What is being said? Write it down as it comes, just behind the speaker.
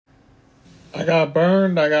I got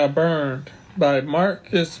burned by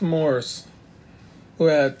Marcus Morris, who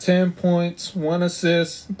had 10 points, 1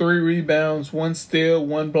 assist, 3 rebounds, 1 steal,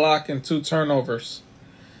 1 block, and 2 turnovers.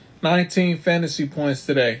 19 fantasy points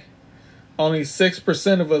today. Only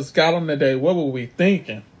 6% of us got him today. What were we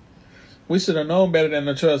thinking? We should have known better than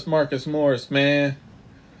to trust Marcus Morris, man.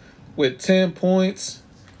 With 10 points,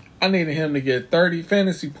 I needed him to get 30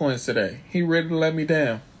 fantasy points today. He really let me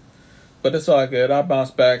down. But it's all good. I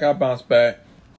bounce back.